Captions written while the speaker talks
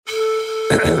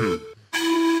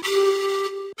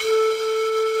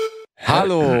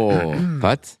Hallo.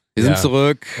 Was? Wir sind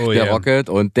zurück. Oh, der Rocket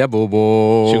und der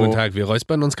Bobo. Schönen guten Tag. Wir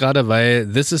räuspern uns gerade,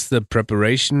 weil this is the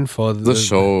preparation for the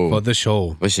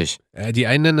show. Richtig. Die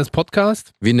einen nennen es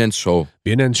Podcast. Wir nennen es Show.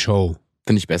 Wir nennen es Show.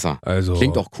 Finde ich besser. Also,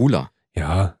 klingt auch cooler.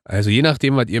 Ja, also je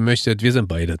nachdem, was ihr möchtet, wir sind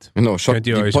beides. Genau,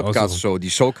 die Podcast-Show, die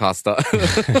Showcaster.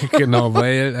 Genau,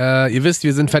 weil ihr wisst,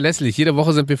 wir sind verlässlich. Jede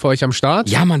Woche sind wir für euch am Start.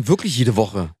 Ja, Mann, wirklich jede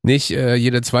Woche. Nicht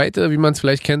jede zweite, wie man es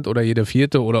vielleicht kennt, oder jede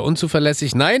vierte oder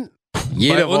unzuverlässig. Nein,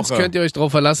 bei uns könnt ihr euch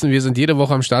drauf verlassen. Wir sind jede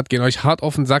Woche am Start, gehen euch hart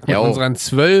auf den Sack mit unseren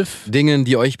 12 Dingen,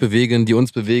 die euch bewegen, die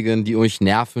uns bewegen, die euch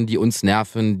nerven, die uns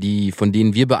nerven, von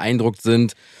denen wir beeindruckt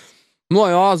sind.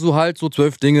 Naja, so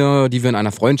 12 Dinge, die wir in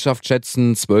einer Freundschaft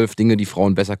schätzen, 12 Dinge, die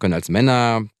Frauen besser können als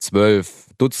Männer, 12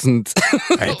 Dutzend.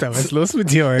 Alter, was ist los mit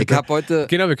dir heute? Ich hab heute...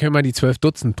 Genau, wir können mal die 12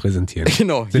 Dutzend präsentieren.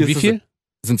 Genau. Sind wie viel?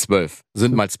 Sind 12.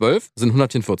 Sind mal 12, sind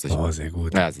 144. Oh, sehr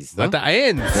gut. Ja, siehst du. Warte,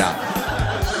 1. Ja.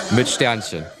 Mit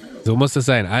Sternchen. So muss das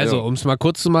sein. Also, um es mal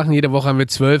kurz zu machen, jede Woche haben wir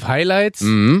 12 Highlights,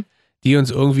 die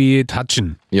uns irgendwie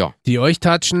touchen. Ja. Die euch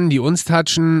touchen, die uns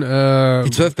touchen.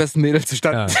 Die 12 besten Mädels zur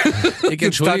Stadt. Ja. Ich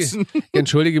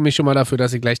entschuldige mich schon mal dafür,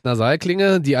 dass ich leicht nasal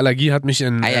klinge. Die Allergie hat mich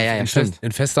in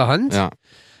fester Hand. Ja.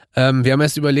 Wir haben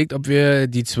erst überlegt, ob wir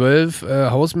die 12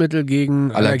 Hausmittel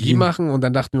gegen Allergie machen und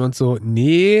dann dachten wir uns so,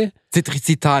 nee.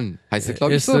 Citricitan heißt das,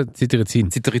 glaube ich, so? Citrizin.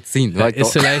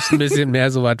 Ist vielleicht ein bisschen mehr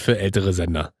so was für ältere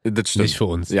Sender. Das stimmt. Nicht für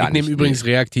uns. Ja, ich nehme übrigens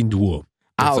Reactin Duo.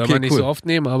 Das soll man nicht so oft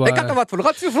nehmen, aber... Ich hab da was von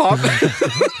Ratiofarm.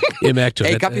 Ihr merkt schon.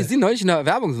 Ey, ich hab gesehen neulich in der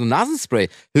Werbung, so ein Nasenspray.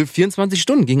 Hilft 24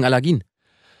 Stunden gegen Allergien.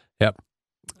 Ja.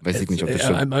 Weiß ich nicht, ob das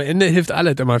stimmt. Am Ende hilft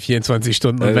alles immer 24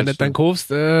 Stunden. Und wenn du dann kaufst,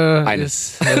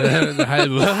 ist eine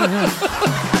halbe.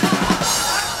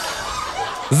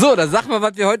 So, dann sag mal,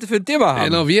 was wir heute für ein Thema haben.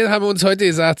 Genau, wir haben uns heute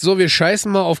gesagt, so, wir scheißen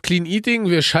mal auf Clean Eating,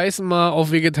 wir scheißen mal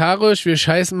auf vegetarisch, wir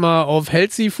scheißen mal auf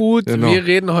Healthy Food. Genau. Wir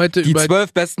reden heute über... Die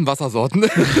 12 besten Wassersorten.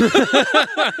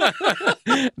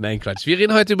 Nein, Quatsch. Wir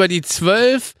reden heute über die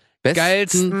 12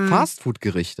 geilsten Fast Food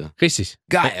Gerichte. Richtig.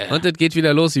 Geil. Und das geht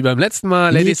wieder los wie beim letzten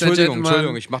Mal. Ladies and Gentlemen.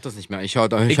 Entschuldigung, ich mach das nicht mehr. Ich höre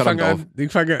damit auf.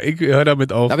 Ich höre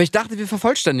damit auf. Aber ich dachte, wir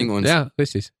vervollständigen uns. Ja,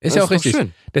 richtig. Ist ja auch richtig.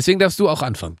 Schön. Deswegen darfst du auch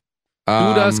anfangen.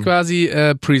 Du darfst quasi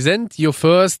present your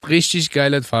first richtig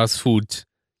geiles Fast Food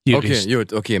Gericht. Okay,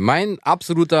 gut, okay. Mein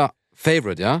absoluter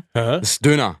Favorite, ja, ist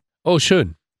Döner. Oh,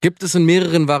 schön. Gibt es in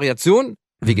mehreren Variationen.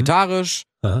 Vegetarisch,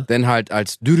 dann halt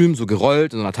als Dürüm, so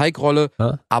gerollt, in so einer Teigrolle.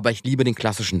 Aber ich liebe den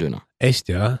klassischen Döner. Echt,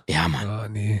 ja? Ja, Mann. Oh,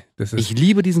 nee. Ich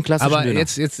liebe diesen klassischen Döner. Aber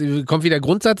jetzt kommt wieder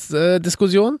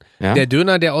Grundsatzdiskussion. Ja? Der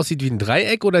Döner, der aussieht wie ein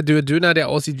Dreieck oder der Döner, der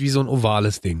aussieht wie so ein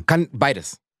ovales Ding? Kann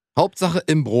beides. Hauptsache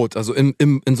im Brot, also in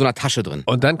so einer Tasche drin.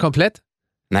 Und dann komplett?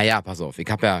 Naja, pass auf, ich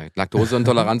habe ja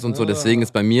Laktoseintoleranz und so, deswegen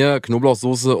ist bei mir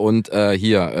Knoblauchsoße und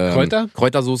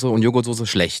Kräutersoße und Joghurtsoße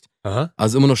schlecht. Aha.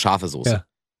 Also immer nur scharfe Soße.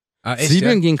 Ja. Echt,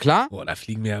 Zwiebeln gehen klar. Boah, da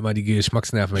fliegen mir ja immer die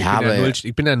Geschmacksnerven.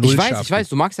 Ich bin ja null scharf. Ich weiß,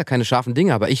 du magst ja keine scharfen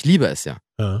Dinge, aber ich liebe es ja.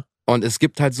 Und es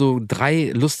gibt halt so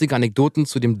 3 lustige Anekdoten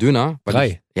zu dem Döner.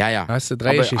 3? Ja. Hast du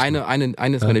 3 Geschichten?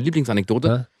 Eine ist meine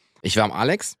Lieblingsanekdote. Ich war am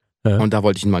Alex. Ja. Und da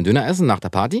wollte ich mal einen Döner essen nach der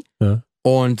Party. Ja.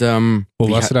 Und wo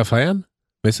warst du da feiern?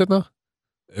 Weißt du das noch?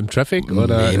 Im Traffic?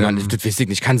 Oder, nee, Mann, das weiß ich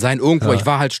nicht. Kann sein, irgendwo. Ich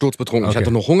war halt sturzbetrunken. Okay. Ich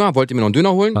hatte noch Hunger, wollte mir noch einen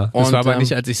Döner holen. Das war aber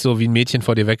nicht, als ich so wie ein Mädchen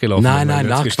vor dir weggelaufen bin. Nein,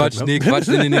 Quatsch.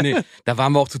 Nee. Da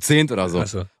waren wir auch zu 10 oder so.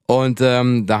 So. Und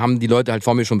da haben die Leute halt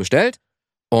vor mir schon bestellt.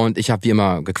 Und ich habe wie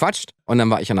immer gequatscht. Und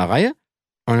dann war ich an der Reihe.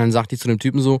 Und dann sagt die zu dem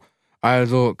Typen so,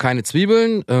 also keine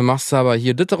Zwiebeln, machst du aber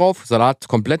hier das drauf, Salat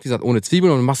komplett, wie gesagt, ohne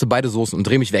Zwiebeln und dann machst du beide Soßen und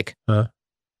dreh mich weg. Ja.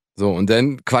 So, und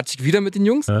dann quatsch ich wieder mit den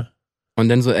Jungs und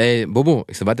dann so, ey, Bobo,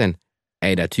 ich so, was denn?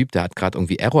 Ey, der Typ, der hat gerade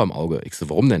irgendwie Error im Auge. Ich so,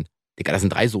 warum denn? Digga, das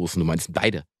sind 3 Soßen, du meinst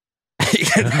beide.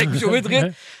 Ich hab mich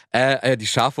umgedreht. Die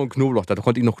scharfe und Knoblauch, da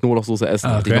konnte ich noch Knoblauchsoße essen,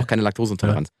 da hatte ich noch keine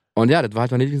Laktoseintoleranz. Und ja, das war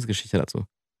halt meine Lieblingsgeschichte dazu.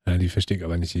 Ja, die verstehe ich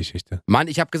aber nicht, die Geschichte. Mann,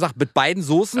 ich habe gesagt, mit beiden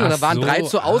Soßen und da waren 3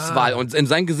 zur Auswahl und in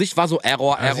seinem Gesicht war so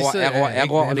Error.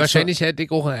 Und wahrscheinlich hätte ich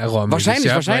auch einen Error.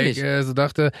 Wahrscheinlich. Weil ich so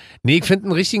dachte, nee, ich finde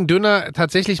einen richtigen Döner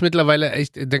tatsächlich mittlerweile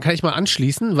echt, dann kann ich mal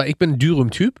anschließen, weil ich bin ein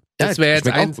Dürüm-Typ. Das wäre jetzt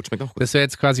schmeckt auch gut. Das wäre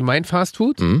jetzt quasi mein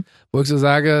Fastfood, wo ich so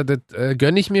sage, das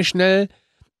gönne ich mir schnell.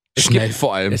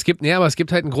 Vor allem. Es gibt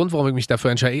halt einen Grund, warum ich mich dafür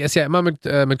entscheide. Ich esse ja immer mit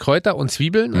Kräuter und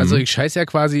Zwiebeln. Also ich scheiße ja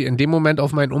quasi in dem Moment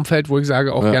auf mein Umfeld, wo ich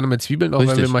sage, auch gerne mit Zwiebeln, auch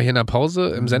wenn wir mal hier in der Pause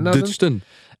im Sender sind. Das stimmt.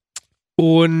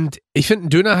 Und ich finde einen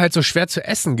Döner halt so schwer zu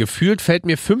essen. Gefühlt fällt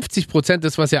mir 50%,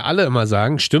 das was ja alle immer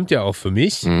sagen, stimmt ja auch für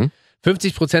mich.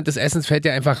 50% des Essens fällt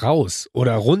ja einfach raus.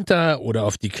 Oder runter oder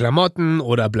auf die Klamotten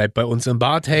oder bleibt bei uns im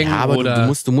Bad hängen. Ja, aber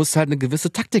du musst halt eine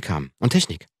gewisse Taktik haben und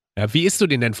Technik. Ja, wie isst du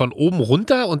den denn? Von oben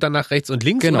runter und dann nach rechts und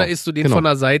links? Oder isst du den von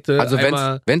der Seite? Also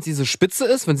wenn es diese Spitze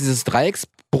ist, wenn es dieses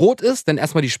Dreiecksbrot ist, dann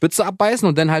erstmal die Spitze abbeißen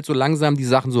und dann halt so langsam die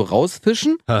Sachen so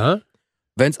rausfischen. Aha.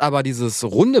 Wenn es aber dieses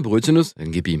runde Brötchen ist,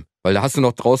 dann gib ihm. Weil da hast du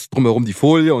noch draußen drumherum die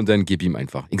Folie und dann gib ihm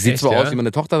einfach. Ich sehe zwar aus wie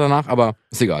meine Tochter danach, aber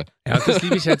ist egal. Ja, das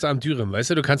liebe ich jetzt am Dürüm,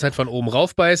 weißt du kannst halt von oben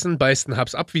raufbeißen, beißt einen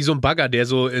Haps ab wie so ein Bagger, der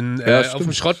so auf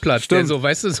dem Schrottplatz, der so,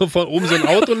 weißt du, so von oben so ein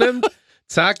Auto nimmt,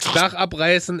 zack, Dach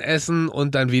abreißen, essen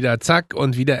und dann wieder zack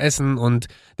und wieder essen und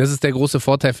das ist der große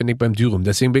Vorteil, finde ich, beim Dürüm.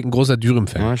 Deswegen bin ich ein großer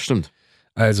Dürüm-Fan. Ja, stimmt.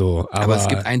 Also, aber es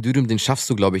gibt einen Dürüm, den schaffst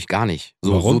du, glaube ich, gar nicht,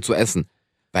 so zu essen,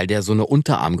 weil der so eine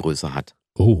Unterarmgröße hat.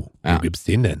 Oh, wo gibt's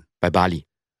den denn? Bei Bali.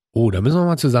 Oh, da müssen wir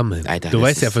mal zusammen hin. Alter, du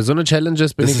weißt ja, für so eine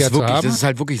Challenges bin ich ja zu haben. Das ist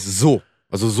halt wirklich so.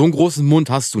 Also so einen großen Mund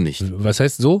hast du nicht. Was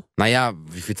heißt so? Naja,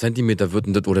 wie viel Zentimeter wird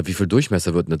denn das, oder wie viel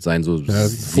Durchmesser wird denn das sein? So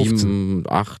 15, 7,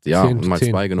 8, ja, 10, und mal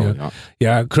 2, genau.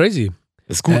 Ja, crazy.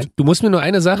 Ist gut. Du musst mir nur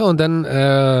eine Sache und dann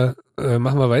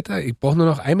machen wir weiter. Ich brauche nur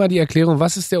noch einmal die Erklärung,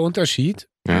 was ist der Unterschied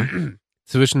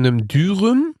zwischen einem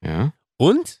Dürüm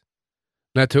und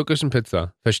einer türkischen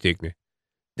Pizza? Verstehe ich nicht.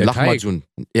 Lahmacun.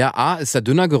 Ja, A ist ja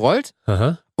dünner gerollt.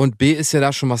 Aha. Und B ist ja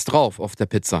da schon was drauf auf der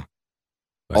Pizza.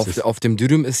 Auf dem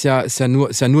Dürüm ist ja nur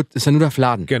der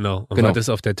Fladen. Genau. Und was ist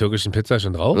auf der türkischen Pizza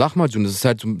schon drauf? Lahmacun, das ist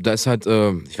halt,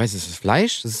 ich weiß, es ist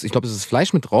Fleisch. Ich glaube, es ist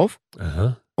Fleisch mit drauf.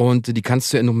 Aha. Und die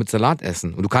kannst du ja noch mit Salat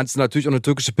essen. Und du kannst natürlich auch eine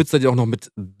türkische Pizza, die auch noch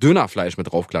mit Dönerfleisch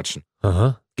mit draufklatschen.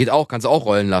 Aha. Geht auch, kannst du auch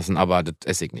rollen lassen, aber das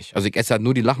esse ich nicht. Also ich esse halt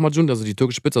nur die Lahmacun, also die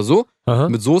türkische Pizza so,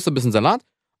 mit Soße, ein bisschen Salat,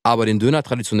 aber den Döner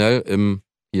traditionell im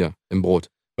Brot.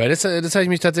 Weil das habe ich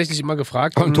mich tatsächlich immer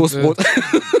gefragt. Und Toastbrot.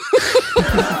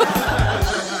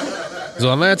 So,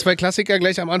 haben wir ja 2 Klassiker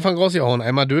gleich am Anfang rausgehauen.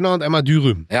 Einmal Döner und einmal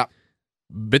Dürüm. Ja.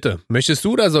 Bitte. Möchtest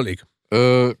du oder soll ich?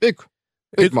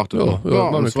 Ich mach das.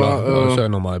 Ja, das ist ja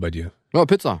normal bei dir. Ja,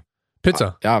 Pizza.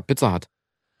 Pizza? Ja, Pizza Hut.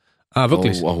 Ah,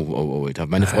 wirklich? Oh.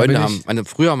 Meine Freunde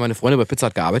früher haben meine Freunde bei Pizza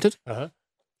Hut gearbeitet. Aha.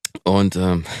 Und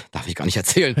darf ich gar nicht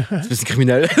erzählen. Das ist ein bisschen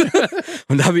kriminell.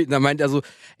 Und da meint er so,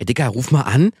 ey Dicker, ruf mal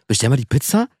an, bestell mal die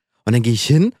Pizza und dann gehe ich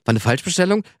hin, war eine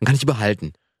Falschbestellung, dann kann ich die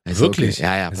behalten. Also, wirklich? Okay.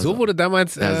 Ja. So wurde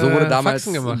damals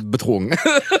Faxen gemacht. Betrogen.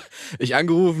 Ich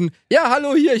angerufen, ja,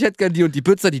 hallo hier, ich hätte gern die und die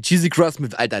Pizza, die Cheesy Crust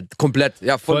mit, Alter, komplett.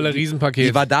 Ja, volle Riesenpaket.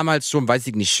 Die war damals schon, weiß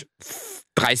ich nicht,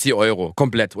 30 Euro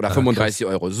komplett oder 35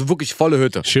 Euro. So wirklich volle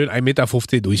Hütte. Schön 1,50 Meter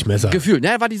Durchmesser. Gefühlt.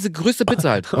 Ja, war diese größte Pizza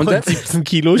halt. Und 17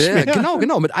 Kilo schwer. Ja,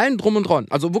 genau, mit allem drum und dran.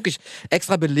 Also wirklich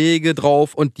extra Belege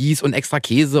drauf und dies und extra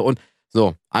Käse und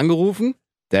so. Angerufen,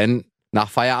 denn nach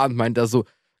Feierabend meint er so,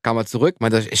 kam er zurück,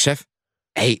 meint er, Chef,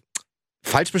 ey,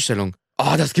 Falschbestellung.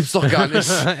 Oh, das gibt's doch gar nicht.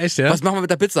 Echt, ja? Was machen wir mit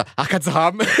der Pizza? Ach, kannst du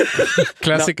haben.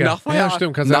 Klassiker. Nach Feierabend. Ja,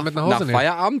 stimmt. Kannst du damit nach Hause nehmen. Nach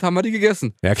Feierabend haben wir die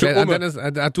gegessen. Ja,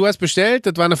 klar. Du hast bestellt,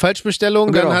 das war eine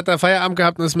Falschbestellung, dann hat er Feierabend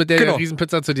gehabt und ist mit der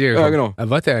Riesenpizza zu dir gekommen. Ja, genau. Aber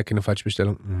war ja keine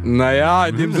Falschbestellung. Naja,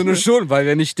 in dem Sinne schon, weil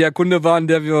wir nicht der Kunde waren,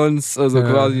 der wir uns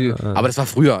quasi... Aber das war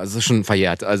früher, also ist schon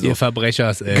verjährt. Also. Ihr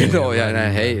Verbrechers, ey. Genau,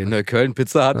 hey, in Neukölln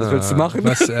Pizza Hut, was willst du machen?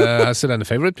 Was, hast du da eine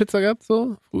Favorite-Pizza gehabt,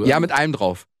 so? Früher? Ja, mit allem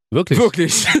drauf.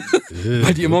 Wirklich?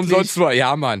 Weil die immer umsonst war.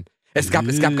 Ja, Mann. Es gab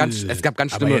ganz schlimme...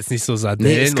 Aber jetzt nicht so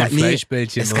Sardellen und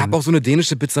Fleischbällchen. Es gab auch so eine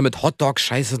dänische Pizza mit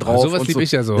Hotdog-Scheiße drauf. Sowas liebe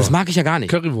ich ja so. Das mag ich ja gar nicht.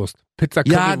 Currywurst. Pizza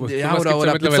Currywurst. Ja,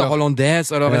 oder Pizza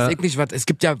Hollandaise oder weiß ich nicht was. Es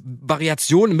gibt ja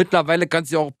Variationen. Mittlerweile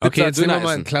kannst du ja auch Pizza Okay, jetzt Döner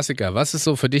mal ein Klassiker. Was ist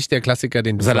so für dich der Klassiker,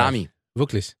 den du Salami. brauchst?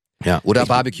 Wirklich? Ja, oder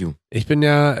Barbecue. Ich bin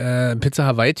ja Pizza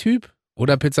Hawaii-Typ.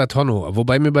 Oder Pizza Tonno.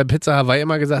 Wobei mir bei Pizza Hawaii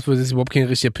immer gesagt wird, das ist überhaupt keine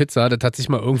richtige Pizza. Das hat sich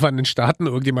mal irgendwann in den Staaten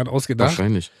irgendjemand ausgedacht.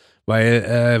 Wahrscheinlich.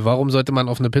 Weil, warum sollte man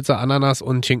auf eine Pizza Ananas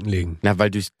und Schinken legen? Na, weil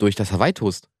durch das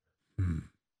Hawaii-Toast. Und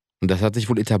das hat sich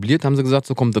wohl etabliert, haben sie gesagt,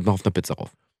 so kommt das noch auf eine Pizza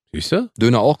rauf. Siehst du?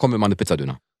 Döner auch, kommt immer eine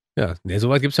Pizza-Döner. Ja,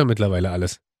 soweit gibt's ja mittlerweile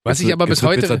alles. Was ich aber bis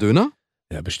heute... Pizza-Döner?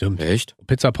 Ja, bestimmt. Echt?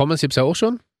 Pizza Pommes gibt's ja auch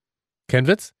schon. Kein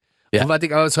Witz? Ja. Und was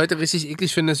ich aber bis heute richtig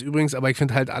eklig finde, ist übrigens, aber ich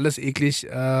finde halt alles eklig,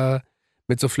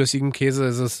 mit so flüssigem Käse,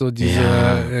 ist es so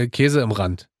diese Käse im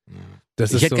Rand.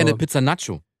 Das ich hätte gerne Pizza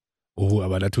Nacho. Oh,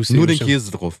 aber da tust du nur den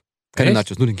Käse drauf. Keine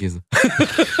Nachos, nur den Käse.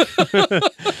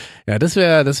 Ja, das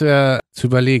wäre zu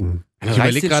überlegen. Ich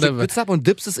überlege gerade Pizza ab und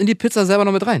dippst es in die Pizza selber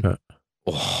noch mit rein. Ja.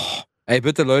 Oh, ey,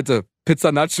 bitte Leute,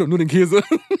 Pizza Nacho, nur den Käse.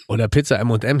 Oder Pizza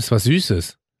M&M's, was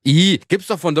Süßes. Gibt's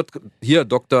doch von hier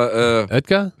Dr.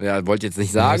 Oetker? Ja, wollte ich jetzt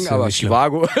nicht sagen, aber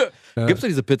Chivago. Gibt's doch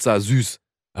diese Pizza süß.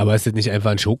 Aber ist das nicht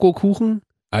einfach ein Schokokuchen?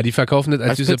 Ah, die verkaufen das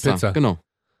als süße Pizza. Genau.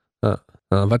 Ja.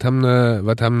 Was haben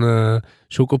eine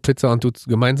Schokopizza und du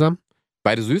gemeinsam?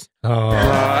 Beide süß. Oh.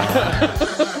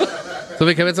 So,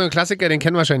 wir kennen jetzt noch einen Klassiker, den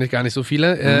kennen wahrscheinlich gar nicht so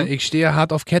viele. Ich stehe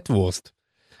hart auf Kettwurst.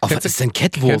 was ist denn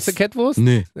Kettwurst? Kennst du Kettwurst?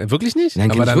 Nee. Wirklich nicht?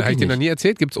 Nein, aber dann habe wirklich ich dir noch nie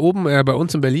erzählt. Gibt's oben bei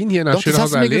uns in Berlin hier in der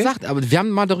Schönhauser Allee. Das hast du mir gesagt, aber wir haben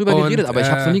mal darüber geredet, aber ich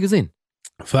habe es noch nie gesehen.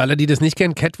 Für alle, die das nicht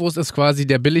kennen, Kettwurst ist quasi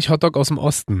der Billig-Hotdog aus dem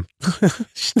Osten.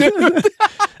 Stimmt.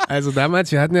 Also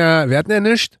damals, wir hatten ja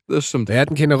nichts. Das stimmt. Wir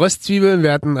hatten keine Röstzwiebeln,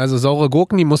 wir hatten also saure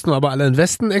Gurken, die mussten wir aber alle in den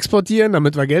Westen exportieren,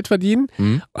 damit wir Geld verdienen.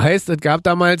 Heißt, es gab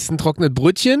damals ein trockenes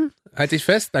Brötchen, halte ich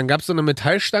fest, dann gab es so eine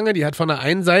Metallstange, die hat von der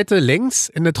einen Seite längs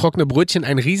in das trockene Brötchen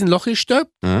ein Riesenloch gestopft.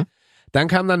 Dann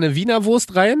kam dann eine Wiener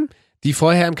Wurst rein, die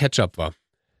vorher im Ketchup war.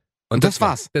 Und das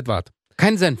war's? Das war's.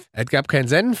 Kein Senf? Es gab keinen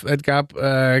Senf, es gab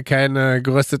keine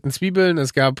gerösteten Zwiebeln,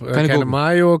 es gab keine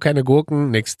Mayo, keine Gurken,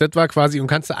 nix. Das war quasi, und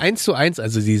kannst du 1:1,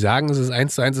 also sie sagen, es ist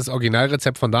 1:1 das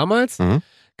Originalrezept von damals,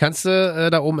 kannst du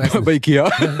da oben essen. Bei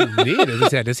Ikea? Nee,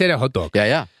 das ist ja der Hotdog.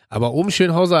 Ja. Aber oben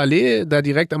Schönhauser Allee, da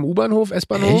direkt am U-Bahnhof,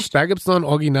 S-Bahnhof, da gibt's noch einen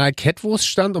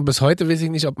Original-Kettwurst-Stand und bis heute weiß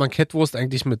ich nicht, ob man Kettwurst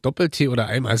eigentlich mit Doppel-T oder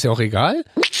einem, ist ja auch egal.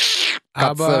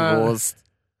 Katzewurst.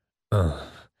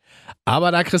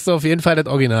 Aber da kriegst du auf jeden Fall das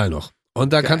Original noch.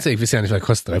 Und da kannst du, ich weiß ja nicht, was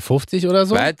kostet 3,50 oder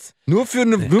so. Was? Nur für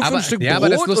ein Stück Brot? Ja,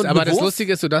 aber das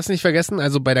Lustige ist, du darfst nicht vergessen,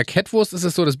 also bei der Kettwurst ist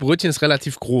es so, das Brötchen ist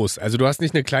relativ groß. Also du hast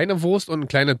nicht eine kleine Wurst und ein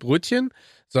kleines Brötchen,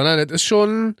 sondern das ist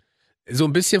schon so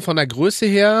ein bisschen von der Größe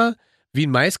her wie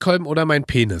ein Maiskolben oder mein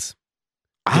Penis.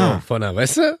 So, von der,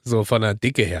 weißt du? So von der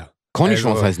Dicke her.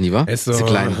 Cornichons also, heißen die, wa? Ist so,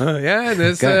 klein. Ja,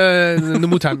 das ist eine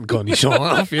Mutanten-Cornichon,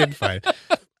 auf jeden Fall.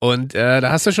 Und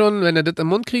da hast du schon, wenn du das im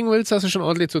Mund kriegen willst, hast du schon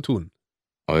ordentlich zu tun.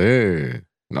 Ey,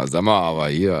 na sag mal, aber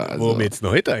hier. Also, worum geht's denn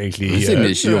heute eigentlich? Weiß ich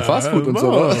nicht, hier um Fast Food und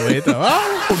so. Und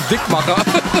Dickmacher.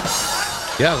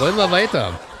 Ja, rollen wir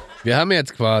weiter. Wir haben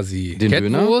jetzt quasi den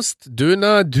Kettwurst,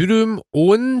 Döner, Dürüm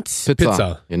und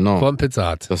Pizza. Genau. Vom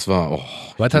Pizza Hut. Das war,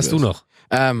 was hast du noch?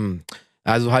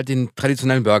 Also halt den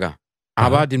traditionellen Burger.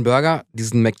 Aber den Burger,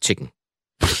 diesen McChicken.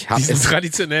 Diesen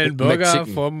traditionellen Burger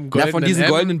vom goldenen von diesen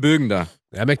goldenen Bögen da.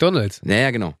 Ja, McDonald's. Ja,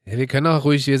 genau. Ja, wir können auch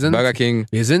ruhig, wir sind Burger King.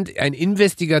 Wir sind ein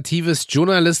investigatives,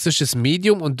 journalistisches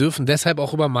Medium und dürfen deshalb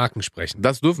auch über Marken sprechen.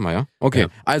 Das dürfen wir, ja? Okay,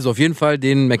 also auf jeden Fall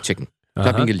den McChicken. Ich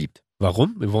habe ihn geliebt.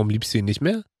 Warum? Warum liebst du ihn nicht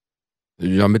mehr?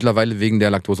 Ja, mittlerweile wegen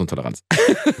der Laktoseintoleranz.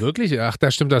 Wirklich? Ach, da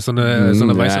stimmt, da ist so eine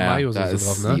weiße Mayo-Soße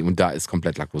drauf, ne? Und da ist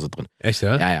komplett Laktose drin. Echt,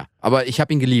 ja? Ja. Aber ich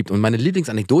habe ihn geliebt. Und meine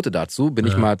Lieblingsanekdote dazu, bin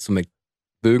ich mal zu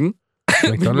McBögen.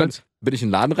 McDonald's? bin ich in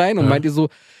den Laden rein und meinte so,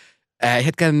 ich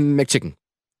hätte gerne einen McChicken.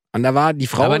 Und da war die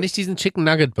Frau... Aber nicht diesen Chicken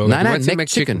Nugget Burger. Nein, den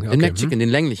McChicken. Okay. Den McChicken, den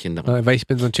länglichen. Weil ich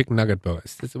bin so ein Chicken Nugget Burger.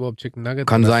 Ist das überhaupt Chicken Nugget?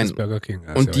 Kann sein. Das ist Burger King.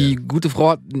 Und die gute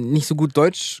Frau hat nicht so gut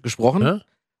Deutsch gesprochen. Ja?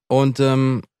 Und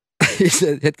ich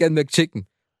hätte gerne McChicken.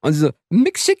 Und sie so,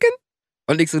 McChicken?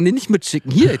 Und ich so, nee, nicht mit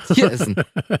Chicken. Hier essen.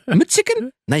 Mit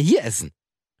Chicken? Nein, hier essen.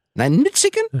 Nein, mit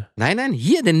Chicken? Nein,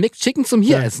 hier, den McChicken zum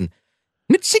hier essen.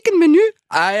 Mit Chicken-Menü?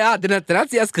 Ah ja, dann hat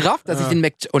sie erst gerafft, dass ich den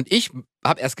und ich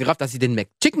habe erst gerafft, dass sie den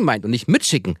McChicken meint und nicht mit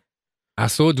Chicken. Ach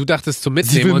so, du dachtest zum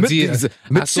Mitnehmen und sie...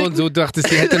 Ach so, und so dachtest,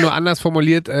 sie hätte nur anders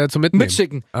formuliert zum Mitnehmen. Mit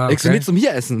Chicken. Okay. Ich so, nee, zum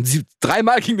hier essen. Sie,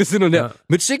 3-mal ging das hin und her.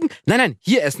 Mit Chicken? Nein,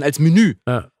 hier essen als Menü.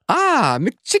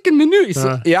 Mit Chicken-Menü. Ich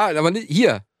so, ja, aber nicht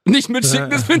hier. Nicht mit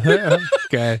Chicken, das Menü.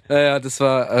 Geil. Ja, das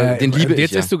war, den liebe ich.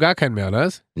 Jetzt isst du gar keinen mehr,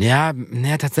 oder? Ja,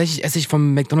 tatsächlich esse ich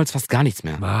vom McDonald's fast gar nichts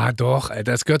mehr. Doch,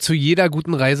 Alter, das gehört zu jeder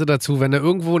guten Reise dazu. Wenn du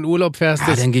irgendwo in Urlaub fährst.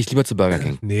 Dann gehe ich lieber zu Burger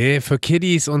King. Nee, für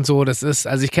Kiddies und so, das ist,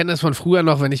 also ich kenne das von früher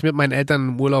noch, wenn ich mit meinen Eltern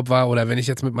im Urlaub war oder wenn ich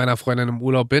jetzt mit meiner Freundin im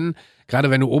Urlaub bin. Gerade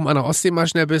wenn du oben an der Ostsee mal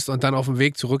schnell bist und dann auf dem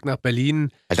Weg zurück nach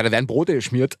Berlin. Alter, da werden Brote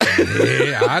geschmiert.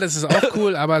 Nee, ja, das ist auch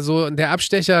cool, aber so der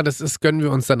Abstecher, gönnen wir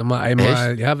uns dann immer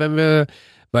einmal. Echt? Ja,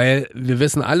 weil wir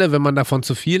wissen alle, wenn man davon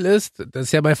zu viel isst, das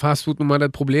ist ja bei Fast Food nun mal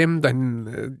das Problem,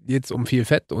 dann geht's um viel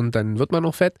Fett und dann wird man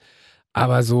noch fett.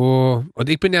 Aber so, und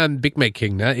ich bin ja ein Big Mac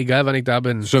King, ne? Egal wann ich da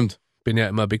bin. Stimmt. Bin ja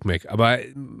immer Big Mac. Aber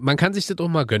man kann sich das auch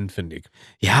mal gönnen, finde ich.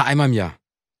 Ja, einmal im Jahr.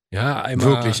 Ja, einmal.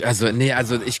 Wirklich, also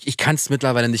ich kann es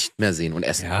mittlerweile nicht mehr sehen und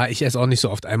essen. Ja, ich esse auch nicht so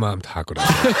oft einmal am Tag oder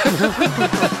so.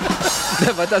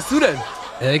 Was hast du denn?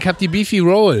 Ich hab die Beefy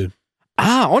Roll.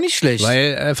 Auch nicht schlecht.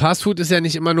 Weil Fastfood ist ja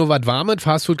nicht immer nur was Warmes.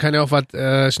 Fastfood kann ja auch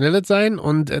was Schnelles sein.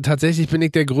 Und tatsächlich bin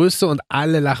ich der Größte und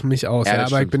alle lachen mich aus. Ja, aber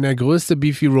stimmt. Ich bin der größte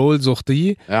Beefy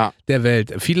Roll-Suchti der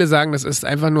Welt. Viele sagen, das ist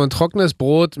einfach nur ein trockenes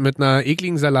Brot mit einer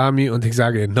ekligen Salami. Und ich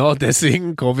sage, genau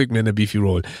deswegen kaufe ich mir eine Beefy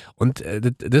Roll. Und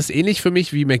das ist ähnlich für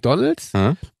mich wie McDonald's.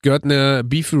 Gehört eine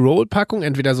Beefy Roll-Packung,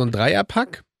 entweder so ein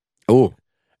Dreierpack. Oh.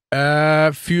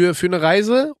 Für eine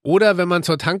Reise. Oder wenn man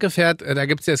zur Tanke fährt,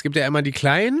 es gibt ja immer die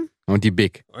kleinen. Und die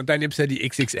Big. Und dann gibt's ja die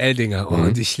XXL-Dinger.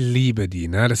 Und ich liebe die.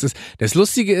 Ne? Das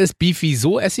Lustige ist, Beefy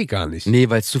so esse ich gar nicht. Nee,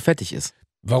 weil es zu fettig ist.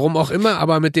 Warum auch immer,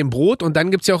 aber mit dem Brot. Und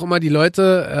dann gibt's ja auch immer die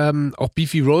Leute, auch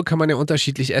Beefy Roll kann man ja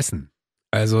unterschiedlich essen.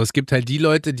 Also es gibt halt die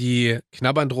Leute, die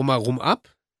knabbern drumherum ab.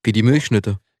 Wie die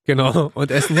Milchschnitte. Genau,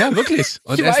 und essen, ja, wirklich.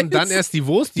 Und essen dann erst die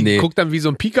Wurst, die guckt dann wie so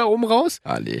ein Pika oben raus.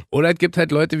 Nee. Oder es gibt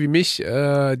halt Leute wie mich,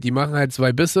 die machen halt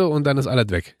 2 Bisse und dann ist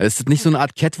alles weg. Ist das nicht so eine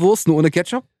Art Catwurst, nur ohne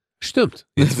Ketchup? Stimmt.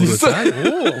 Jetzt, wo du sagst,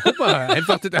 guck mal,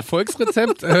 einfach das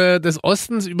Erfolgsrezept des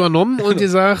Ostens übernommen und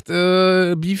gesagt,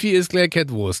 Beefy ist gleich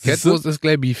Catwurst. Catwurst ist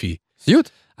gleich Beefy.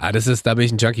 Gut. Da bin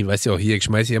ich ein Junkie, weißt du auch hier, ich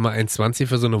schmeiße hier immer 1,20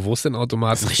 für so eine Wurst in den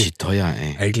Automaten. Das ist richtig teuer,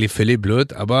 ey. Eigentlich völlig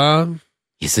blöd, aber...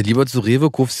 Gehst du lieber zu Rewe,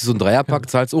 kaufst dir so einen Dreierpack,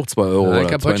 zahlst auch 2 Euro oder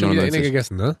ich hab heute schon wieder eine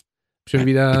gegessen, ne? Schon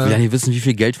wieder... Ich will ja nicht wissen, wie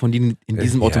viel Geld von denen in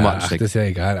diesem Automaten steckt. Das ist ja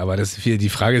egal, aber die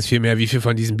Frage ist vielmehr, wie viel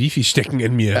von diesen Beefy stecken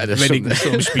in mir. Ja, wenn ich mich so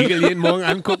im Spiegel jeden Morgen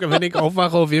angucke, wenn ich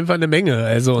aufwache, auf jeden Fall eine Menge.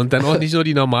 Also, und dann auch nicht nur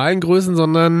die normalen Größen,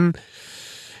 sondern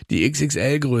die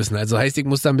XXL-Größen. Also heißt, ich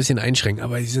muss da ein bisschen einschränken,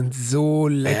 aber die sind so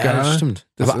lecker. Ja, das stimmt.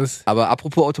 Aber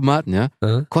apropos Automaten, ja?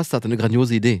 Costa hatte eine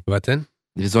grandiose Idee. Was denn?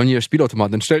 Wir sollen hier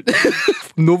Spielautomaten entstellen.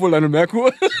 Novo, Lein und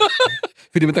Merkur.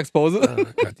 Für die Mittagspause. Oh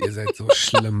Gott, ihr seid so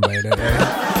schlimm beide, ey.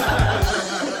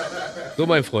 So,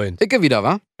 mein Freund. Icke wieder,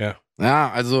 wa? Ja.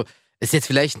 Ja, also ist jetzt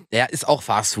vielleicht, ist auch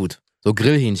Fast Food. So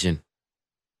Grillhähnchen.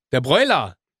 Der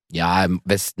Broiler. Ja, im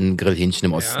Westen Grillhähnchen,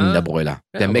 im Osten der Broiler.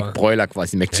 Der Mac-Broiler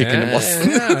quasi, Mac-Chicken im Osten.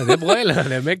 Ja, der Broiler,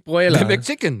 der Mac-Broiler. Der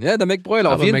Mac-Chicken, der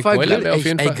Mac-Broiler. Auf jeden Fall.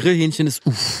 Grillhähnchen ist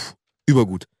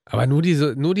übergut. Aber nur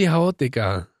die Haut,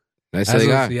 Digga. Na, ist ja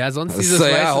egal. Ja, sonst dieses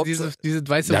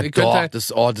weiße, ja, ihr könnt doch, halt, das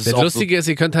Lustige ist,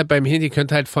 ihr könnt halt beim Hähnchen, ihr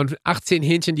könnt halt von 18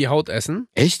 Hähnchen die Haut essen.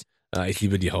 Echt? Ja, ich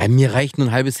liebe die Haut. Mir reicht nur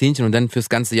ein halbes Hähnchen und dann fürs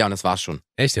ganze Jahr und das war's schon.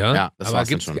 Echt, ja? Ja, das war's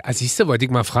schon. Siehst du, wollte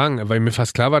ich mal fragen, weil mir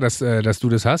fast klar war, dass du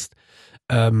das hast.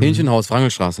 Hähnchenhaus,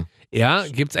 Wrangelstraße. Ja,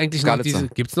 gibt's eigentlich noch diese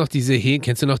kennst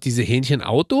du noch diese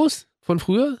Hähnchenautos von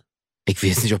früher? Ich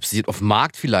weiß nicht, ob sie auf dem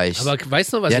Markt vielleicht. Aber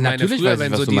weißt du, was ich meine? Früher,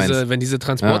 wenn diese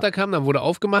Transporter kamen, dann wurde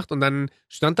aufgemacht und dann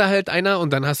stand da halt einer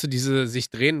und dann hast du diese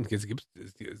sich drehen.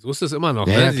 So ist es immer noch.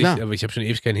 Ja, klar. Aber ich habe schon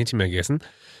ewig kein Hähnchen mehr gegessen.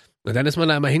 Und dann ist man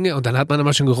da immer hingegangen und dann hat man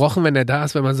immer schon gerochen, wenn der da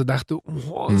ist, wenn man so dachte,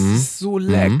 das ist so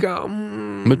lecker.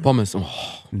 Mit Pommes. Oh.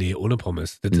 Nee, ohne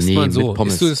Pommes. Das isst man so.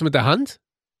 Isst du das mit der Hand?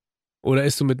 Oder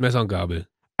isst du mit Messer und Gabel?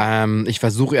 Ich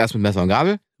versuche erst mit Messer und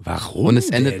Gabel. Warum? Und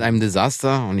es endet in einem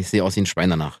Desaster und ich sehe aus wie ein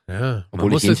Schwein danach. Ja, man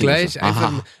muss das gleich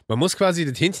einfach. Man muss quasi,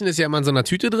 das Hähnchen ist ja immer in so einer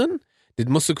Tüte drin. Das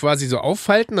musst du quasi so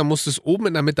auffalten, dann musst du es oben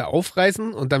in der Mitte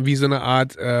aufreißen und dann wie so eine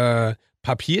Art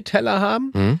Papierteller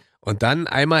haben. Und dann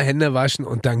einmal Hände waschen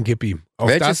und dann gib ihm.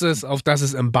 Auf das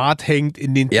es im Bart hängt,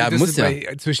 in den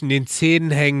zwischen den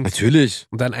Zähnen hängt. Natürlich.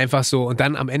 Und dann einfach so, und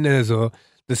dann am Ende so.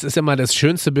 Das ist immer das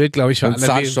schönste Bild, glaube ich, für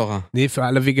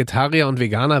alle Vegetarier und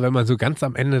Veganer, wenn man so ganz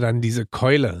am Ende dann diese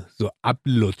Keule so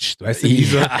ablutscht. Weißt du,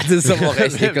 das ist aber auch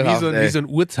echt ekelhaft, wie so ein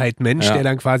Urzeitmensch, der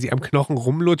dann quasi am Knochen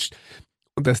rumlutscht.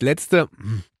 Und das Letzte...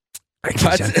 Ich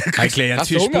läuft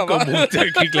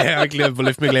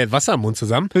mir gleich Wasser im Mund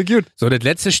zusammen. So, das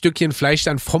letzte Stückchen Fleisch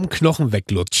dann vom Knochen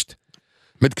weglutscht.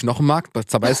 Mit Knochenmark?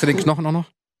 Zerbeißt du den Knochen auch noch?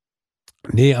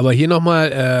 Nee, aber hier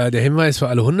nochmal der Hinweis für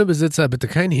alle Hundebesitzer, bitte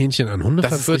kein Hähnchen an Hunde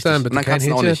verfüttern, bitte kein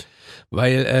Hähnchen,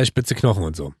 weil spitze Knochen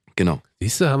und so. Genau.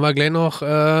 Siehst du, haben wir gleich noch...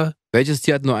 Welches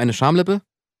Tier hat nur eine Schamlippe?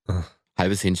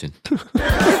 Halbes Hähnchen.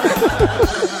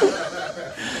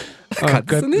 Oh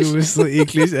Gott, du bist so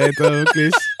eklig, Alter,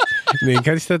 wirklich. Nee,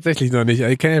 kann ich tatsächlich noch nicht.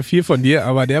 Ich kenne ja viel von dir,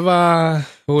 aber der war...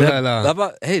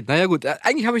 Aber hey, naja gut,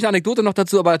 eigentlich habe ich eine Anekdote noch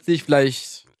dazu, aber erzähle ich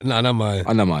vielleicht... Ein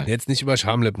andermal. Jetzt nicht über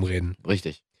Schamlippen reden.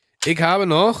 Richtig. Ich habe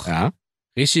noch,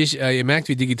 richtig, ihr merkt,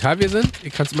 wie digital wir sind.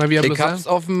 Ich kann es mal wieder bloß sagen. Ich hab's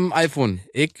auf dem iPhone.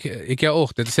 Ich ja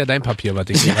auch. Das ist ja dein Papier, was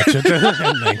ich hier schütte.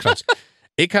 Nein, Quatsch.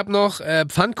 Ich habe noch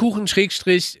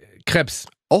Pfannkuchen-Krebs.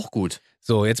 Auch gut.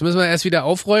 So, jetzt müssen wir erst wieder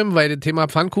aufräumen, weil das Thema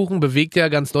Pfannkuchen bewegt ja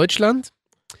ganz Deutschland.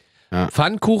 Ja.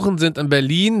 Pfannkuchen sind in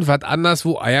Berlin, was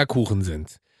anderswo Eierkuchen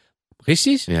sind.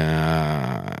 Richtig?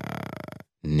 Ja.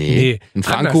 Nee. Ein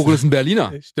Pfannkuchen ist ein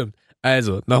Berliner. Stimmt.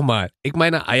 Also, nochmal. Ich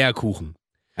meine Eierkuchen.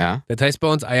 Ja. Das heißt bei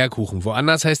uns Eierkuchen.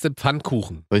 Woanders heißt es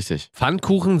Pfannkuchen. Richtig.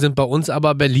 Pfannkuchen sind bei uns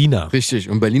aber Berliner. Richtig.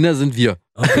 Und Berliner sind wir.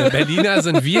 Okay, Berliner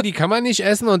sind wir, die kann man nicht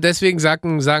essen und deswegen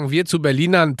sagen wir zu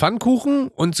Berlinern Pfannkuchen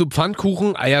und zu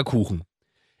Pfannkuchen Eierkuchen.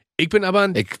 Ich bin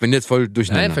jetzt voll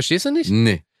durcheinander. Nein, verstehst du nicht?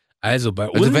 Nee. Also bei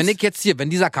uns... Also wenn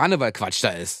dieser Karneval-Quatsch da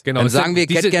ist, dann sagen wir,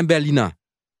 ich hätte gern Berliner.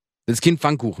 Das ist kein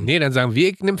Pfannkuchen. Nee, dann sagen wir,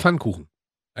 ich nehme Pfannkuchen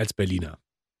als Berliner.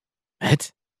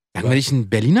 Was? Sagen wir nicht ein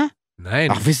Berliner?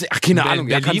 Nein. Ach, keine Ahnung.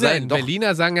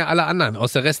 Berliner sagen ja alle anderen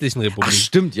aus der restlichen Republik. Ach,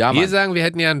 stimmt, ja, Mann. Wir sagen, wir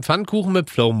hätten ja einen Pfannkuchen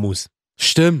mit Pflaumenmus.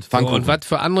 Stimmt, Pfannkuchen. Und was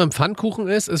für andere ein Pfannkuchen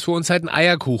ist für uns halt ein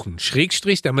Eierkuchen.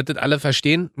 Schrägstrich, damit das alle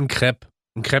verstehen, ein Crepe.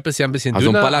 Ein Crepe ist ja ein bisschen dünner.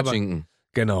 Also ein Palatschinken.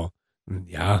 Genau.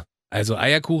 Ja, also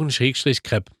Eierkuchen, Schrägstrich,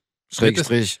 Crepe.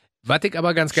 Schrägstrich. Was ich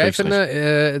aber ganz geil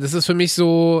finde, das ist für mich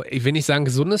so, ich will nicht sagen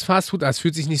gesundes Fastfood, aber es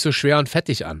fühlt sich nicht so schwer und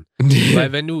fettig an.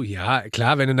 Weil wenn du, ja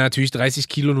klar, wenn du natürlich 30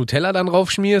 Kilo Nutella dann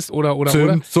raufschmierst oder.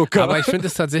 Zucker. Aber ich finde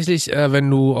es tatsächlich, wenn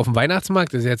du auf dem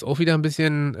Weihnachtsmarkt, das ist jetzt auch wieder ein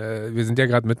bisschen, wir sind ja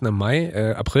gerade mitten im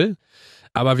Mai, April,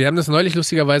 aber wir haben das neulich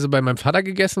lustigerweise bei meinem Vater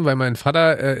gegessen, weil mein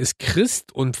Vater ist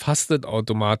Christ und fastet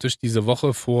automatisch diese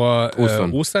Woche vor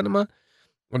Ostern immer.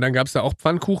 Und dann gab es da auch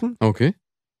Pfannkuchen. Okay.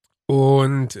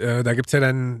 Und da gibt es ja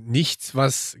dann nichts,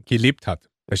 was gelebt hat.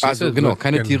 Verstehst du? Genau,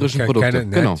 keine tierischen Produkte.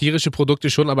 Genau. Tierische Produkte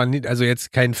schon, aber nicht, also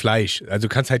jetzt kein Fleisch. Also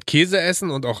du kannst halt Käse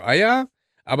essen und auch Eier,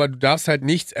 aber du darfst halt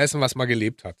nichts essen, was mal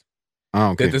gelebt hat.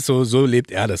 Okay. Das ist so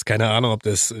lebt er das. Keine Ahnung, ob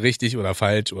das richtig oder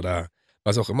falsch oder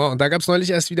was auch immer. Und da gab es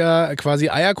neulich erst wieder quasi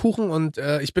Eierkuchen und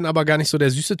ich bin aber gar nicht so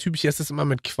der süße Typ. Ich esse das immer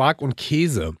mit Quark und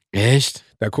Käse. Echt?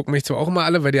 Da gucken mich zwar auch immer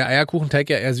alle, weil der Eierkuchenteig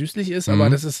ja eher süßlich ist, aber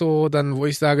das ist so dann, wo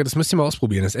ich sage, das müsst ihr mal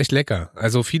ausprobieren. Das ist echt lecker.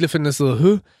 Also viele finden es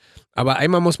so, aber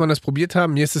einmal muss man das probiert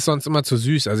haben. Mir ist es sonst immer zu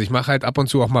süß. Also ich mache halt ab und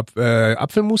zu auch mal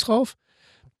Apfelmus rauf.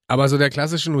 Aber so der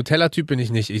klassische Nutella-Typ bin ich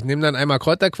nicht. Ich nehme dann einmal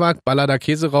Kräuterquark, baller da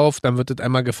Käse rauf, dann wird das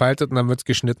einmal gefaltet und dann wird es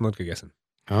geschnitten und gegessen.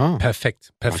 Ah. Perfekt.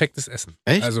 Perfektes Essen.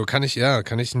 Echt? Also kann ich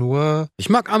nur. Ich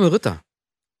mag arme Ritter.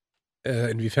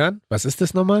 Inwiefern? Was ist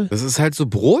das nochmal? Das ist halt so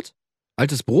Brot.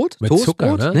 Altes Brot. Mit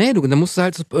Toastbrot. Zucker, ne? Nee, da musst du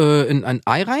halt so, in ein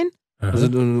Ei rein. Aha. Also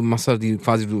du machst da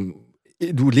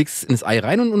du legst ins Ei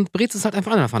rein und brätst es halt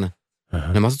einfach an der Pfanne.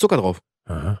 Aha. Dann machst du Zucker drauf.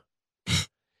 Aha.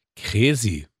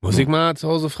 Crazy. Muss ich mal zu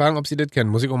Hause fragen, ob sie das kennen.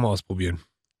 Muss ich auch mal ausprobieren.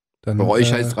 Dann, Bei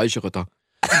euch heißt reiche Ritter.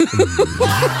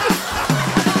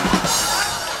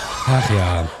 Ach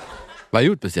ja. War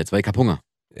gut bis jetzt, weil ich hab Hunger.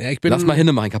 Ja, Lass mal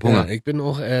hinmachen, ich hab Hunger. Ja, ich bin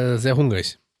auch sehr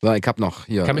hungrig. Weil ich hab noch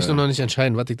hier. Kann mich nur noch nicht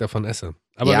entscheiden, was ich davon esse.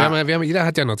 Aber Ja. jeder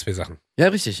hat ja noch 2 Sachen. Ja,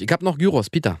 richtig. Ich hab noch Gyros,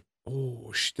 Pita.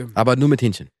 Oh, stimmt. Aber nur mit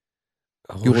Hähnchen.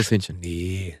 Gyros Hähnchen.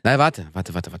 Nee. Nein, warte.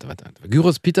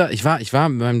 Gyros Pita, ich war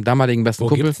mit meinem damaligen besten Wo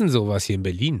Kumpel. gibt's denn sowas hier in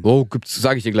Berlin? Wo gibt's,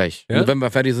 sag ich dir gleich. Ja? Und wenn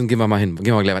wir fertig sind, gehen wir mal hin.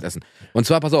 Gehen wir gleich was essen. Und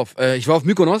zwar, pass auf, ich war auf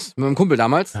Mykonos mit meinem Kumpel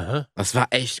damals. Aha. Das war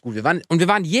echt gut. Wir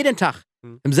waren jeden Tag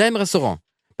im selben Restaurant,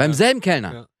 beim selben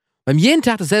Kellner. Ja. Wir haben jeden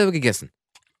Tag dasselbe gegessen.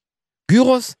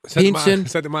 Gyros, Hähnchen,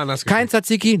 Es hat immer anders kein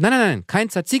Tzatziki. Nein, kein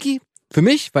Tzatziki. Für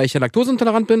mich, weil ich ja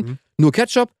laktoseintolerant bin, nur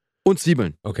Ketchup und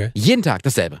Zwiebeln. Okay. Jeden Tag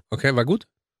dasselbe. Okay, war gut?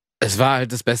 Es war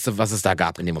halt das Beste, was es da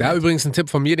gab in dem Moment. Ja, übrigens ein Tipp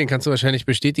von mir, den kannst du wahrscheinlich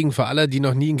bestätigen für alle, die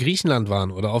noch nie in Griechenland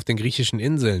waren oder auf den griechischen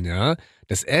Inseln, ja.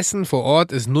 Das Essen vor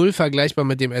Ort ist null vergleichbar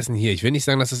mit dem Essen hier. Ich will nicht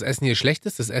sagen, dass das Essen hier schlecht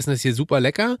ist. Das Essen ist hier super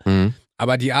lecker.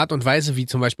 Aber die Art und Weise, wie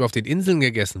zum Beispiel auf den Inseln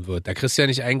gegessen wird, da kriegst du ja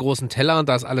nicht einen großen Teller und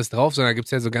da ist alles drauf, sondern da gibt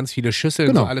es ja so ganz viele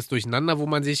Schüsseln, so alles durcheinander, wo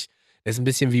man sich, das ist ein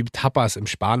bisschen wie Tapas. Im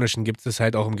Spanischen gibt es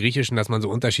halt auch im Griechischen, dass man so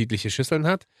unterschiedliche Schüsseln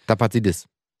hat. Tapatidis.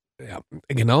 Ja,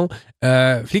 genau.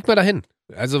 Fliegt mal dahin.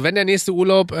 Also wenn der nächste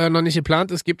Urlaub noch nicht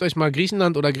geplant ist, gebt euch mal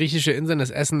Griechenland oder griechische Inseln. Das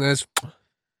Essen ist...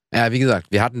 Ja, wie gesagt,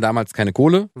 wir hatten damals keine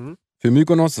Kohle für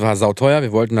Mykonos. Es war sauteuer.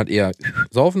 Wir wollten halt eher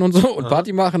saufen und so und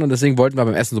Party machen und deswegen wollten wir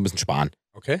beim Essen so ein bisschen sparen.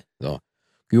 Okay. So.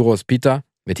 Gyros, Pita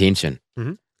mit Hähnchen.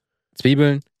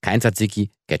 Zwiebeln, kein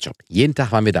Tzatziki, Ketchup. Jeden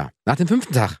Tag waren wir da. Nach dem 5.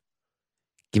 Tag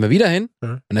gehen wir wieder hin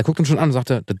und er guckt uns schon an und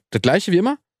sagte, das gleiche wie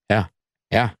immer? Ja.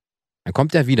 Dann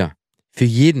kommt er wieder. Für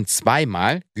jeden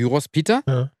 2-mal Gyros, Pita,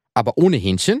 aber ohne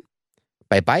Hähnchen.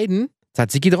 Bei beiden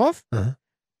Tzatziki drauf.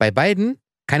 Bei beiden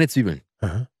keine Zwiebeln.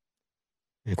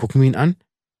 Wir gucken ihn an.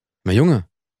 Na Junge,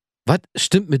 was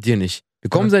stimmt mit dir nicht? Wir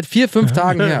kommen seit 4-5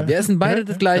 Tagen her. Wir essen beide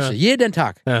das Gleiche. Jeden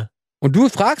Tag. Und du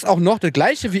fragst auch noch das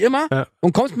Gleiche wie immer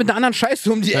und kommst mit einer anderen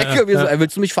Scheiße um die Ecke. Wir so,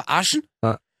 willst du mich verarschen?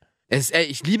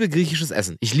 Ich liebe griechisches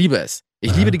Essen. Ich liebe es.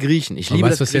 Ich liebe die Griechen. Ich liebe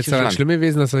das griechische Land. Was ist jetzt daran schlimm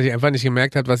gewesen, dass ihr einfach nicht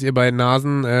gemerkt habt, was ihr bei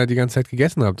Nasen die ganze Zeit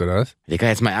gegessen habt, oder was? Digga,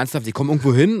 jetzt mal ernsthaft, die kommen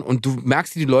irgendwo hin und du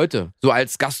merkst die Leute. So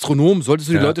als Gastronom solltest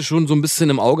du die Leute schon so ein bisschen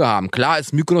im Auge haben. Klar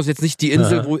ist Mykonos jetzt nicht die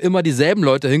Insel, wo immer dieselben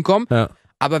Leute hinkommen.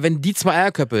 Aber wenn die 2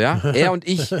 Eierköpfe, er und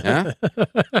ich,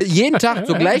 jeden Tag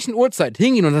zur gleichen Uhrzeit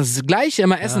hingehen und das Gleiche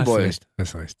immer essen wollen.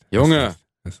 Das reicht. Junge,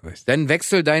 dann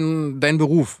wechsel deinen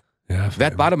Beruf. Ja,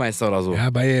 werd Bademeister oder so.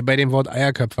 Ja, bei dem Wort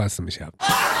Eierköpfe hast du mich gehabt.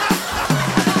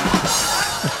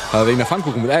 Aber wegen der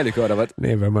Pfannkuchen mit Eierlikör oder was?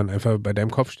 Nee, wenn man einfach bei deinem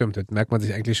Kopf stimmt, das merkt man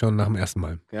sich eigentlich schon nach dem ersten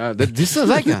Mal. Ja, das siehst du,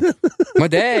 sag ja.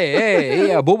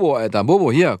 Hey, Bobo, Alter.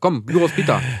 Bobo, hier, komm, Gyros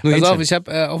Pita. Pass auf, ich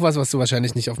habe auch was du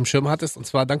wahrscheinlich nicht auf dem Schirm hattest, und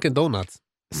zwar Dunkin' Donuts.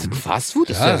 Ist das ein Fastfood?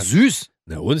 Das ist ja süß.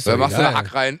 Na und? Da machst du da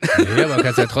Hack rein. Nee, aber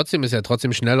ist ja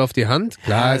trotzdem schnell auf die Hand.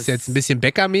 Klar, ist jetzt ein bisschen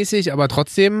bäckermäßig, aber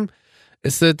trotzdem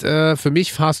ist das für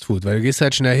mich Fastfood, weil du gehst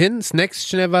halt schnell hin, snackst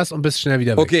schnell was und bist schnell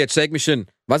wieder weg. Okay, jetzt steig mich hin.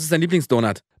 Was ist dein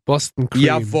Lieblingsdonut? Boston Cream.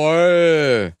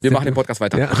 Jawohl. Wir machen den Podcast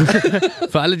weiter. Ja.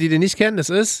 Für alle, die den nicht kennen,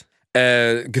 das ist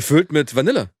Gefüllt mit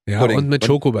Vanille. Ja, Pudding. und mit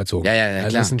Schoko überzogen. Ja, also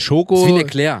klar. Das ist ein Schoko. Das ist wie ein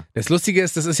Eclair. Das Lustige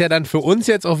ist, das ist ja dann für uns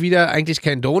jetzt auch wieder eigentlich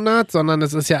kein Donut, sondern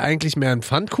das ist ja eigentlich mehr ein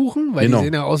Pfannkuchen, weil die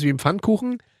sehen ja aus wie ein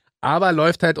Pfannkuchen, aber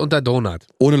läuft halt unter Donut.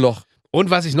 Ohne Loch. Und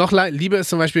was ich noch liebe, ist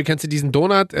zum Beispiel, kennst du diesen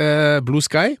Donut Blue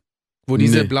Sky? Wo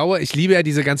diese blaue, ich liebe ja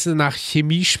diese ganzen nach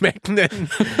Chemie schmeckenden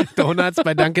Donuts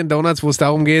bei Dunkin' Donuts, wo es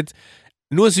darum geht,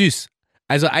 nur süß.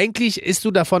 Also eigentlich isst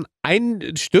du davon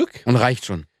ein Stück. Und reicht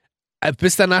schon.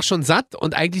 Bist danach schon satt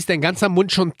und eigentlich ist dein ganzer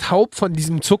Mund schon taub von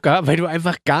diesem Zucker, weil du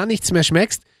einfach gar nichts mehr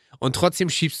schmeckst und trotzdem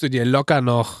schiebst du dir locker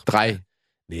noch 3.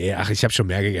 Nee, ich habe schon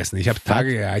mehr gegessen. Ich habe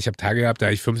Tage gehabt, da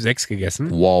habe ich 5, 6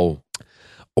 gegessen. Wow.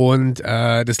 Und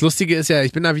das Lustige ist ja,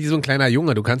 ich bin da wie so ein kleiner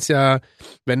Junge. Du kannst ja,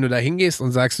 wenn du da hingehst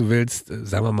und sagst, du willst,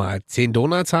 sagen wir mal, 10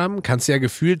 Donuts haben, kannst du ja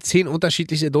gefühlt 10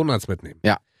 unterschiedliche Donuts mitnehmen.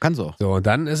 Ja, kannst du auch. So, und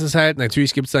dann ist es halt,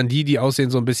 natürlich gibt es dann die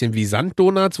aussehen so ein bisschen wie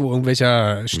Sanddonuts, wo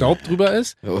irgendwelcher Staub drüber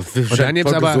ist. Ja, und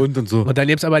dann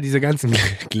gibt's aber diese ganzen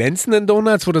glänzenden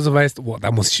Donuts, wo du so weißt, oh,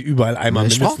 da muss ich überall einmal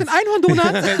Ich brauche den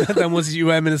Einhorn-Donut. Da muss ich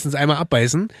überall mindestens einmal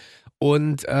abbeißen.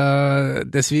 Und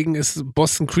deswegen ist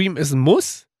Boston Cream ist ein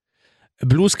Muss.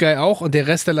 Blue Sky auch und der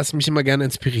Rest, da lasse ich mich immer gerne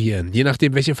inspirieren. Je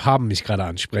nachdem, welche Farben mich gerade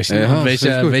ansprechen und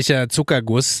welcher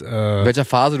Zuckerguss. Welcher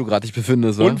Phase du gerade dich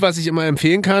befindest. Oder? Und was ich immer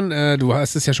empfehlen kann, du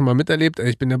hast es ja schon mal miterlebt,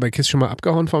 ich bin ja bei KISS schon mal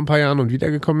abgehauen vor ein paar Jahren und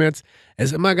wiedergekommen jetzt. Es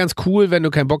ist immer ganz cool, wenn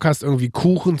du keinen Bock hast, irgendwie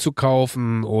Kuchen zu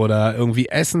kaufen oder irgendwie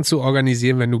Essen zu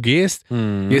organisieren, wenn du gehst.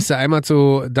 Gehst du einmal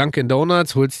zu Dunkin'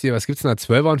 Donuts, holst dir, was gibt's denn da,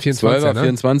 12er und 24er? 12er,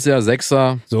 ne? 24er,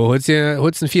 6er. So, holst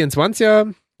einen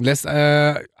 24er, lässt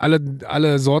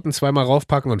alle Sorten zweimal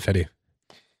raufpacken und fertig.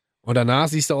 Und danach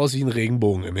siehst du aus wie ein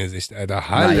Regenbogen in der Sicht, Alter.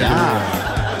 Halleluja. Ja.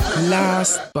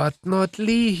 Last but not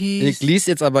least. Ich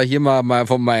lese jetzt aber hier mal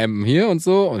von meinem hier und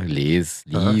so. Und les.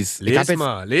 Les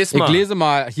mal. Ich lese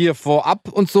mal hier vorab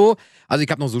und so. Also ich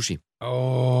habe noch Sushi.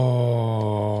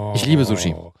 Oh. Ich liebe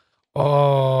Sushi.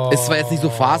 Oh. Ist zwar jetzt nicht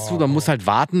so Fast Food, man muss halt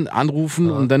warten,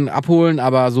 anrufen und dann abholen,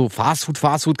 aber so Fast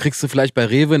Food kriegst du vielleicht bei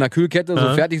Rewe in der Kühlkette,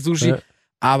 so fertig Sushi.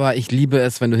 Aber ich liebe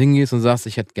es, wenn du hingehst und sagst,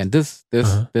 ich hätte gern das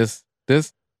und das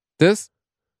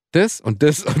und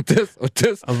das.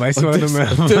 Aber weißt du, was du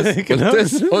mehr und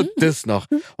das und das noch.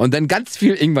 Und dann ganz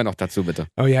viel Ingwer noch dazu, bitte.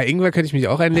 Oh ja, Ingwer könnte ich mich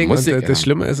auch einlegen. Und das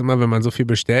Schlimme ist immer, wenn man so viel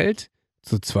bestellt,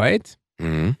 zu zweit,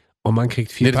 und man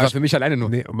kriegt 4 das war für mich alleine nur.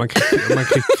 Nee, und man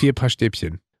kriegt 4 Paar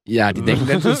Stäbchen. Ja, die denken,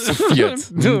 dann ist es zu viert.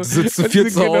 Du sitzt zu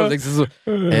viert zu Hause und denkst du so,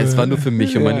 es war nur für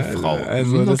mich und meine Frau.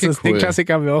 Also das ist den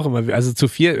Klassiker haben wir auch immer. Also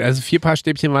 4 Paar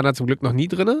Stäbchen waren da zum Glück noch nie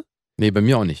drin. Nee, bei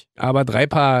mir auch nicht. Aber 3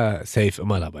 Paar safe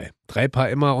immer dabei. 3 Paar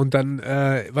immer und dann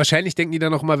wahrscheinlich denken die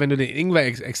dann noch mal, wenn du den Ingwer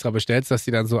extra bestellst, dass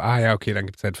die dann so, ja, okay, dann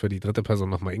gibt es halt für die dritte Person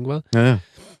nochmal Ingwer. Ja.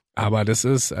 Aber das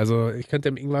ist, also ich könnte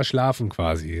im Ingwer schlafen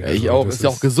quasi. Also, ich auch, ist ja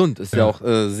auch gesund. Ist ja auch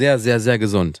sehr, sehr, sehr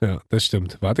gesund. Ja, das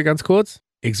stimmt. Warte ganz kurz.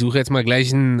 Ich suche jetzt mal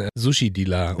gleich einen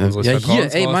Sushi-Dealer unseres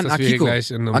Vertrauens hier, Mann, Akiko.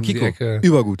 Akiko.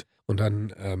 Übergut. Und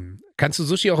dann, kannst du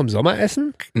Sushi auch im Sommer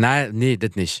essen? Nein, nee,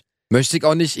 das nicht. Möchte ich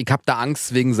auch nicht. Ich habe da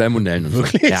Angst wegen Salmonellen und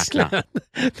Wirklich? So. Ja, klar.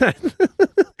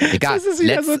 Egal.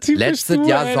 Letztes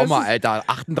Jahr ey, Sommer, Alter.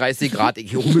 38 Grad.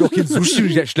 Ich hole mir doch kein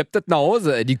Sushi, der schleppt das nach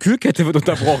Hause. Die Kühlkette wird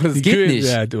unterbrochen. Das geht nicht.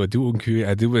 Ja,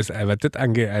 du bist, was das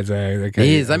angeht, also.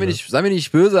 Nee, sei mir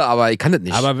nicht böse, aber ich kann das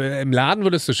nicht. Aber im Laden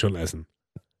würdest du schon essen.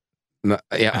 Na,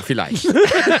 ja, vielleicht.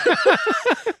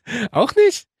 Auch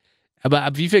nicht? Aber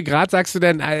ab wie viel Grad sagst du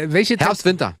denn, welche Herbst,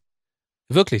 Winter.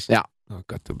 Wirklich? Ja. Oh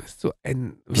Gott, du bist so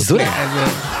ein... Wieso denn?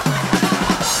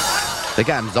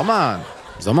 Digga, im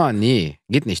Sommer, nee,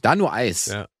 geht nicht. Da nur Eis.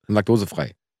 Ja. Und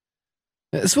laktosefrei.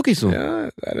 Ja, ist wirklich so. Ja,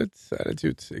 alles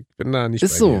gut. Ich bin da nicht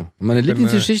ist bei so. Dir. Meine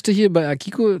Lieblingsgeschichte hier bei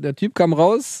Akiko, der Typ kam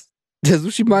raus, der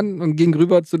Sushi-Mann, und ging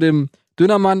rüber zu dem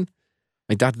Dönermann.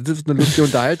 Ich dachte, das ist eine lustige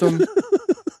Unterhaltung.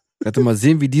 Ich dachte, mal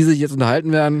sehen, wie die sich jetzt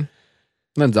unterhalten werden.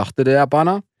 Und dann sagte der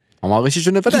Japaner, haben wir richtig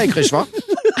schöne Wetter gekriegt, wa?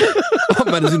 Und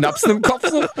meine Synapsen im Kopf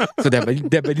so der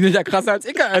Berliner ist ja krasser als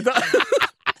ich, Alter.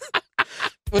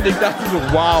 Und ich dachte so,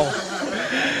 wow.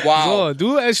 So,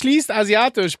 du schließt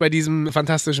asiatisch bei diesem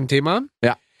fantastischen Thema.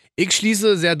 Ja. Ich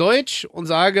schließe sehr deutsch und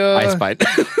sage... Eisbein.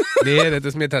 Nee, das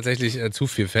ist mir tatsächlich zu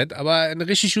viel Fett, aber eine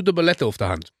richtig gute Bulette auf der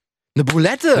Hand. Eine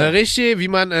Bulette? Richtig, wie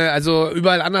man, also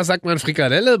überall anders sagt man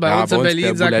Frikadelle, bei uns in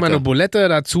Berlin sagt man eine Bulette,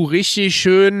 dazu richtig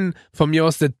schön, von mir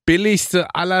aus das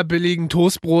billigste aller billigen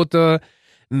Toastbrote,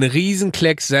 ein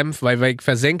Riesenklecks Senf, weil ich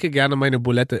versenke gerne meine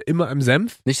Bulette immer im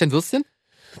Senf. Nicht dein Würstchen?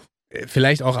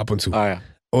 Vielleicht auch ab und zu. Ja.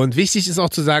 Und wichtig ist auch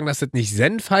zu sagen, dass das nicht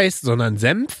Senf heißt, sondern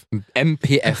Senf.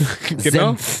 MPF.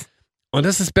 Genau. Senf. Und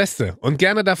das ist das Beste. Und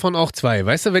gerne davon auch 2.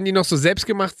 Weißt du, wenn die noch so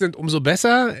selbstgemacht sind, umso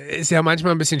besser. Ist ja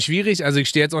manchmal ein bisschen schwierig. Also ich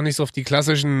stehe jetzt auch nicht so auf die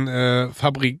klassischen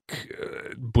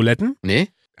Fabrik-Buletten. Nee.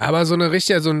 Aber so ein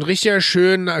richtiger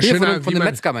schöner, von dem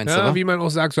Metzger meinst du, oder? Wie man auch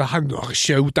sagt, so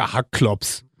richtiger guter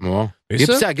Hackklops. Ja.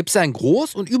 Gibt's ja einen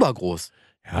groß und übergroß?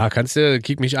 Ja,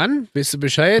 kick mich an, weißt du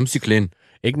Bescheid? Nimmst die kleinen.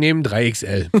 Ich nehme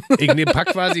 3XL.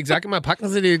 Ich sag immer, packen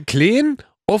Sie den kleinen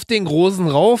auf den großen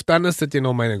rauf, dann ist das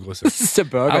genau meine Größe. Das ist der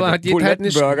Burger, aber geht halt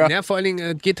nicht. Ja, vor allen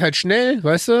Dingen geht halt schnell,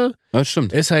 weißt du? Das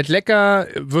stimmt. Ist halt lecker,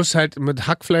 wirst halt mit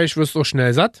Hackfleisch wirst du auch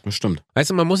schnell satt. Das stimmt. Weißt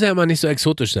du, man muss ja immer nicht so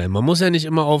exotisch sein. Man muss ja nicht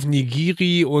immer auf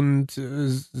Nigiri und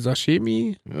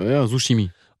Sashimi. Ja,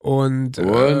 Sushimi. Und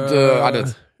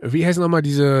alles. Wie heißt nochmal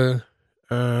diese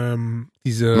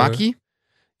Maki?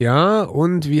 Ja,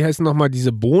 und wie heißen nochmal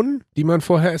diese Bohnen, die man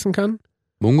vorher essen kann?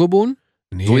 Mungobohnen?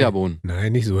 Nee. Sojabohnen.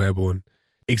 Nein, nicht Sojabohnen.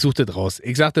 Ich such das raus.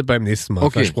 Ich sag das beim nächsten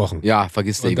Mal, versprochen. Ja,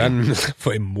 vergiss das. Und dann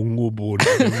vor allem Mungobohnen.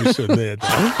 Heißt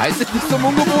das nicht so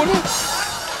Mungobohnen?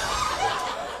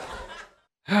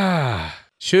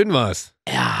 Schön war's.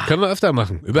 Ja. Können wir öfter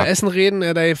machen. Über Essen reden,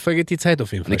 da vergeht die Zeit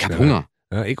auf jeden Fall. Ich hab Hunger.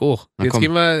 Ja, ich auch. Na, jetzt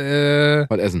gehen wir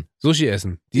was essen. Sushi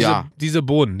essen. Ja. Diese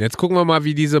Bohnen. Jetzt gucken wir mal,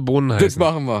 wie diese Bohnen heißen. Das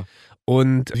machen wir.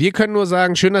 Und wir können nur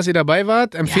sagen, schön, dass ihr dabei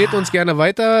wart. Empfehlt uns gerne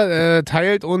weiter.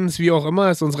 Teilt uns, wie auch immer.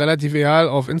 Ist uns relativ egal.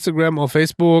 Auf Instagram, auf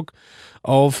Facebook,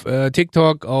 auf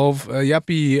TikTok, auf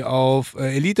Yappi, auf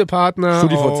Elite-Partner,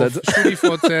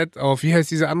 StudiVZ, auf, wie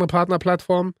heißt diese andere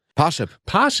Partnerplattform? Parship.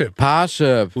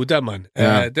 Guter Mann.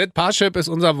 Ja. Das Parship ist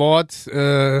unser Wort.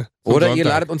 Oder Sonntag. ihr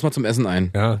ladet uns mal zum Essen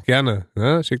ein. Ja, gerne.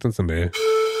 Ja, schickt uns eine Mail.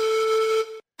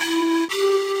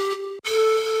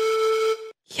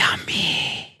 Yummy.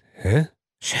 Hä?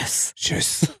 Tschüss.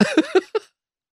 Tschüss.